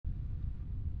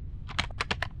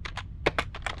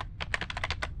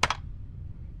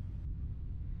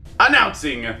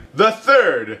announcing the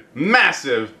third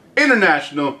massive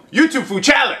international YouTube food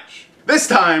challenge. This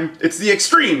time, it's the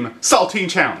Extreme Saltine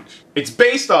Challenge. It's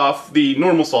based off the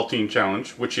normal saltine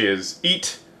challenge, which is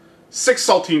eat 6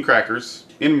 saltine crackers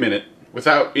in a minute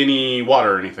without any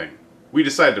water or anything. We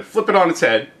decided to flip it on its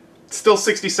head. It's still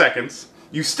 60 seconds.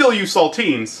 You still use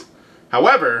saltines.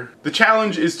 However, the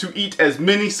challenge is to eat as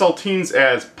many saltines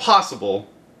as possible,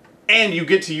 and you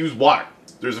get to use water.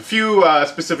 There's a few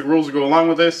specific rules that go along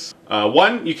with this.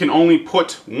 1, you can only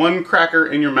put 1 cracker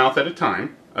in your mouth at a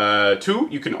time. 2,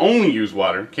 you can only use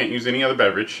water, can't use any other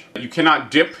beverage. You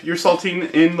cannot dip your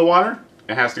saltine in the water.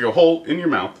 It has to go whole in your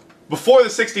mouth. Before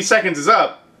the 60 seconds is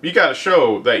up, you gotta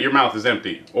show that your mouth is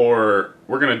empty, or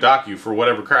we're gonna dock you for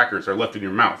whatever crackers are left in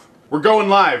your mouth. We're going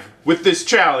live with this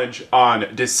challenge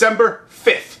on December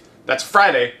 5th. That's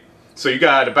Friday. So you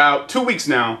got about 2 weeks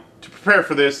now to prepare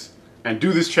for this and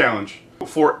do this challenge.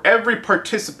 For every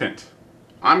participant,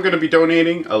 I'm gonna be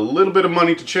donating a little bit of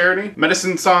money to charity.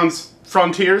 Medicine Sans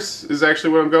Frontiers is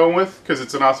actually what I'm going with, because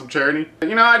it's an awesome charity.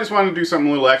 You know, I just wanted to do something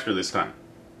a little extra this time.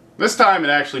 This time it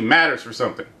actually matters for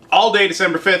something. All day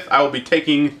December 5th, I will be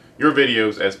taking your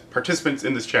videos as participants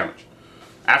in this challenge.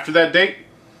 After that date,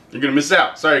 you're gonna miss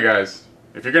out. Sorry guys.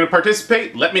 If you're gonna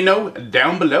participate, let me know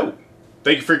down below.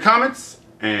 Thank you for your comments,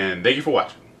 and thank you for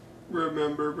watching.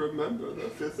 Remember the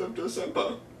 5th of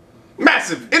December.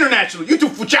 Massive International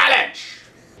YouTube Food Challenge!